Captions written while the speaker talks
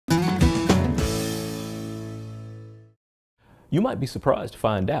You might be surprised to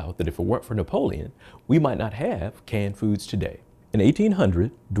find out that if it weren't for Napoleon, we might not have canned foods today. In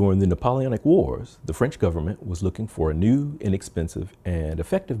 1800, during the Napoleonic Wars, the French government was looking for a new, inexpensive, and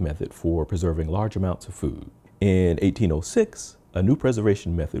effective method for preserving large amounts of food. In 1806, a new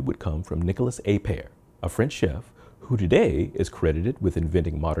preservation method would come from Nicolas Appert, a French chef who today is credited with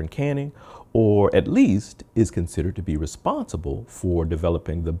inventing modern canning, or at least is considered to be responsible for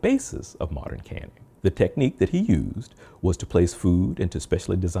developing the basis of modern canning. The technique that he used was to place food into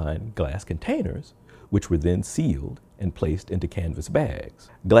specially designed glass containers, which were then sealed and placed into canvas bags.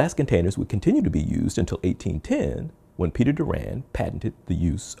 Glass containers would continue to be used until 1810, when Peter Durand patented the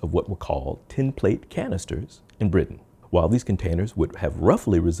use of what were called tin plate canisters in Britain. While these containers would have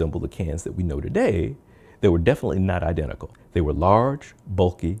roughly resembled the cans that we know today, they were definitely not identical. They were large,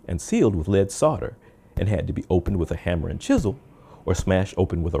 bulky, and sealed with lead solder, and had to be opened with a hammer and chisel or smashed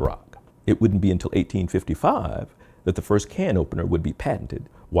open with a rock. It wouldn't be until 1855 that the first can opener would be patented,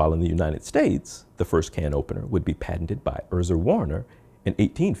 while in the United States, the first can opener would be patented by Urzer Warner in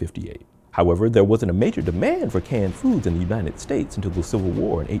 1858. However, there wasn't a major demand for canned foods in the United States until the Civil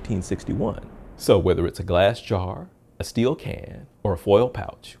War in 1861. So whether it's a glass jar, a steel can, or a foil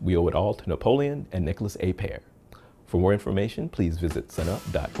pouch, we owe it all to Napoleon and Nicolas Appert. For more information, please visit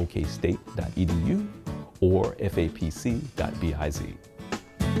sunup.okstate.edu or fapc.biz.